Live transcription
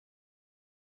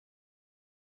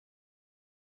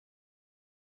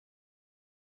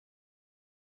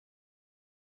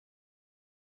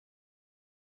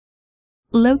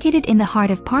Located in the heart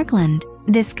of Parkland,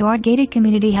 this guard-gated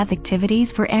community has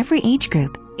activities for every age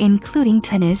group, including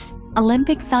tennis,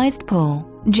 Olympic-sized pool,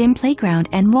 gym, playground,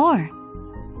 and more.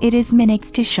 It is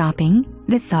next to shopping,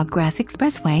 the Sawgrass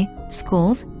Expressway,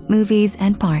 schools, movies,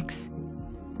 and parks.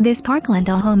 This Parkland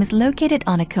home is located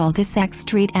on a cul-de-sac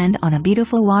street and on a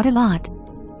beautiful water lot.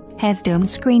 Has domed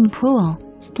screen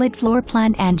pool, split floor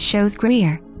plan, and shows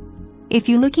grear. If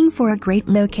you're looking for a great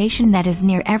location that is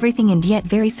near everything and yet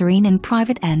very serene and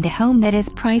private, and a home that is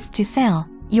priced to sell,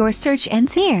 your search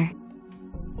ends here.